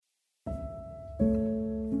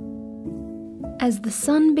As the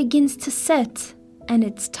sun begins to set and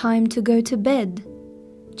it's time to go to bed,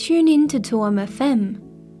 tune in to Tuam FM,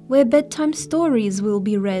 where bedtime stories will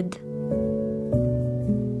be read.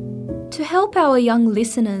 To help our young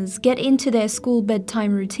listeners get into their school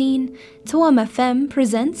bedtime routine, Tuam FM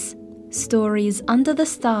presents Stories Under the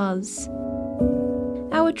Stars.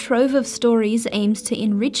 Our trove of stories aims to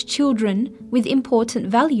enrich children with important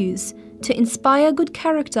values, to inspire good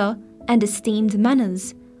character and esteemed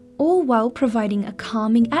manners, all while providing a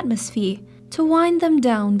calming atmosphere to wind them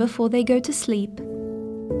down before they go to sleep.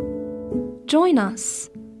 Join us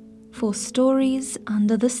for Stories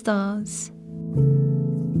Under the Stars.